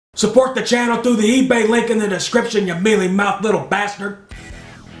Support the channel through the eBay link in the description, you mealy-mouthed little bastard.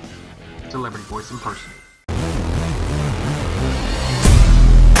 Celebrity voice in person.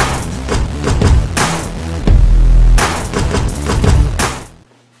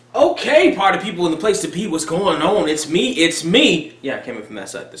 Okay, party people in the place to be, what's going on? It's me. Yeah, I came in from that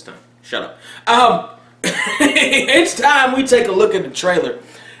side this time. Shut up. It's time we take a look at the trailer.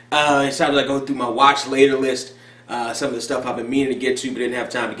 It's time to go through my watch later list. Some of the stuff I've been meaning to get to, but didn't have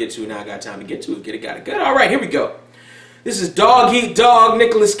time to get to, and now I got time to get to it. Got it good. All right, here we go. This is Dog Eat Dog,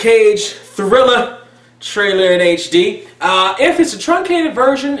 Nicolas Cage thriller trailer in HD. If it's a truncated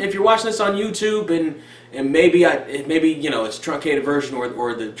version, if you're watching this on YouTube and maybe you know it's a truncated version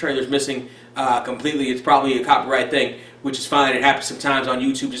or the trailer's missing completely, it's probably a copyright thing, which is fine. It happens sometimes on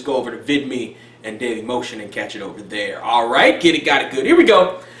YouTube. Just go over to VidMe and Daily Motion and catch it over there. All right, got it good. Here we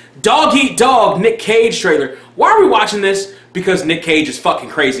go. Dog Eat Dog, Nick Cage trailer. Why are we watching this? Because Nick Cage is fucking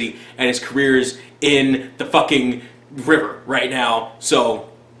crazy and his career is in the fucking river right now. So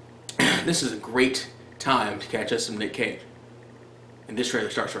this is a great time to catch us some Nick Cage. And this trailer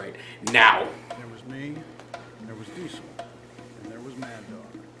starts right now. There was me, and there was Diesel, and there was Mad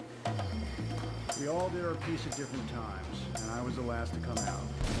Dog. We all did our piece at different times, and I was the last to come out.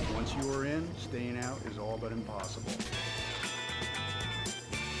 Once you were in, staying out is all but impossible.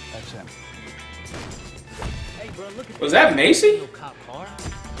 That's him. Hey, bro, look at Was that Macy?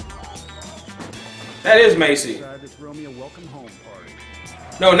 That is Macy. Decided to throw me a welcome home party.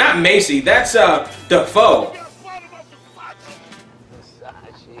 No, not Macy. That's Dafoe.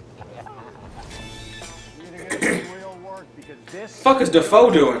 Real work because this Fuck is Dafoe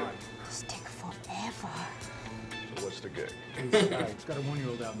doing? Stick forever. So what's the gig? It's got a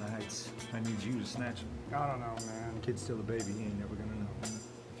 1-year-old out in the Heights. I need you to snatch him. I don't know, man. Kid's still a baby. He ain't never gonna know.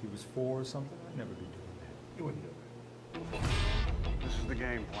 If he was 4 or something, I'd never be doing that. You wouldn't do it. This is the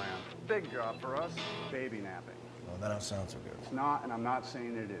game plan. Big job for us, baby napping. Well, that don't sound so good. It's not, and I'm not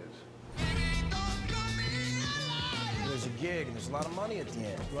saying it is. There's a gig and there's a lot of money at the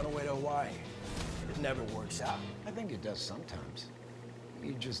end. Run away to Hawaii. It never works out. I think it does sometimes.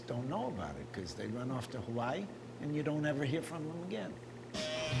 You just don't know about it because they run off to Hawaii and you don't ever hear from them again.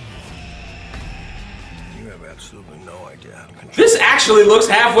 You have absolutely no idea how to control. This actually looks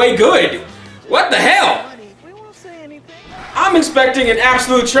halfway good. What the hell? We won't say anything. I'm expecting an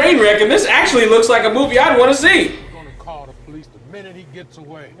absolute train wreck, and this actually looks like a movie I'd want to see. We're gonna call the police the minute he gets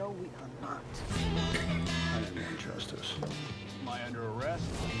away. No, we are not. I didn't trust us. Am I under arrest?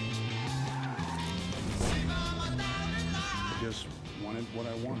 I just wanted what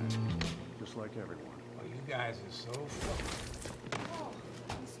I wanted, just like everyone. Oh, you guys are so fucking. Oh,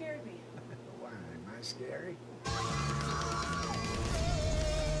 you scared me. Why? Am I scary?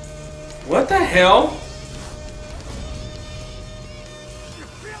 What the hell? You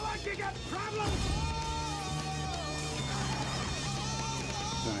feel like you got problems?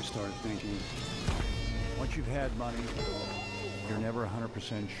 Then I started thinking, once you've had money, you're never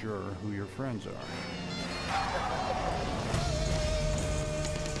 100% sure who your friends are.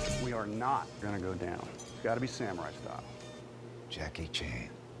 We are not gonna go down. It's gotta be samurai style. Jackie Chan.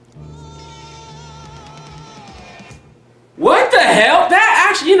 What the hell? That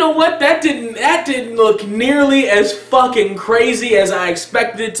actually, you know what? That didn't look nearly as fucking crazy as I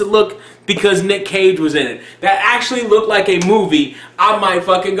expected it to look because Nick Cage was in it. That actually looked like a movie I might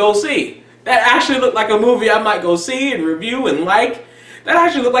fucking go see. That actually looked like a movie I might go see and review and like. That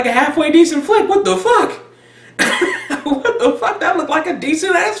actually looked like a halfway decent flick. What the fuck? What the fuck? That looked like a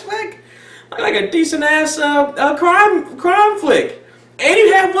decent ass flick. Like a decent ass crime flick. And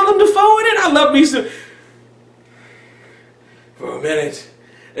you had Willem Dafoe in it. I love me some. For a minute,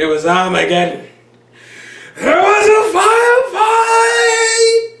 it was Armageddon. There was a firefight!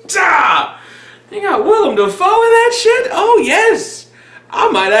 You got Willem Dafoe in that shit? Oh, yes. I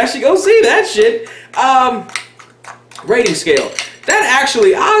might actually go see that shit. Rating scale. That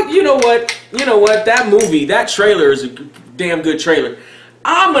actually, you know what? That movie, that trailer is a damn good trailer.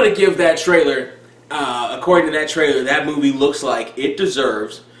 I'm going to give that trailer, according to that trailer, that movie looks like it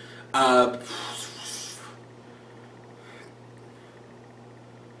deserves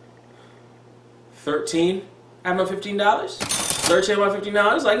 13 out of my $15. 13 out of my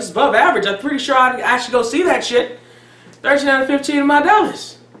 $15. Like, it's above average. I'm pretty sure I'd actually go see that shit. 13 out of 15 of my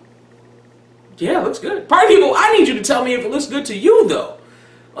dollars. Yeah, it looks good. Party people, I need you to tell me if it looks good to you, though.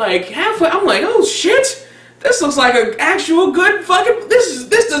 Like, halfway, I'm like, oh, shit. This looks like an actual good fucking... This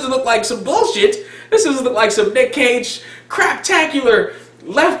doesn't look like some bullshit. This doesn't look like some Nick Cage craptacular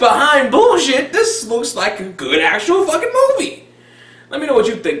left behind bullshit. This looks like a good actual fucking movie. Let me know what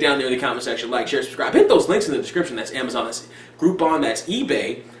you think down there in the comment section. Like, share, subscribe. Hit those links in the description. That's Amazon, that's Groupon, that's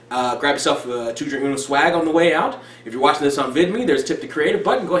eBay. Grab yourself a 2-drink minimum swag on the way out. If you're watching this on VidMe, there's Tip the Creator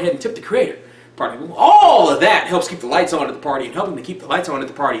button. Go ahead and tip the creator. Party. All of that helps keep the lights on at the party, and helping to keep the lights on at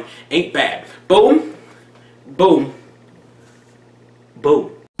the party ain't bad. Boom. Boom.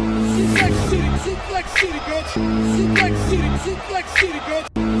 Boom. Suplex City, Suplex City, bitch. Suplex City, Suplex City, bitch.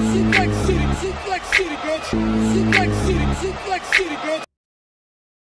 Suplex City, Suplex City, bitch. Suplex City, Suplex City, bitch.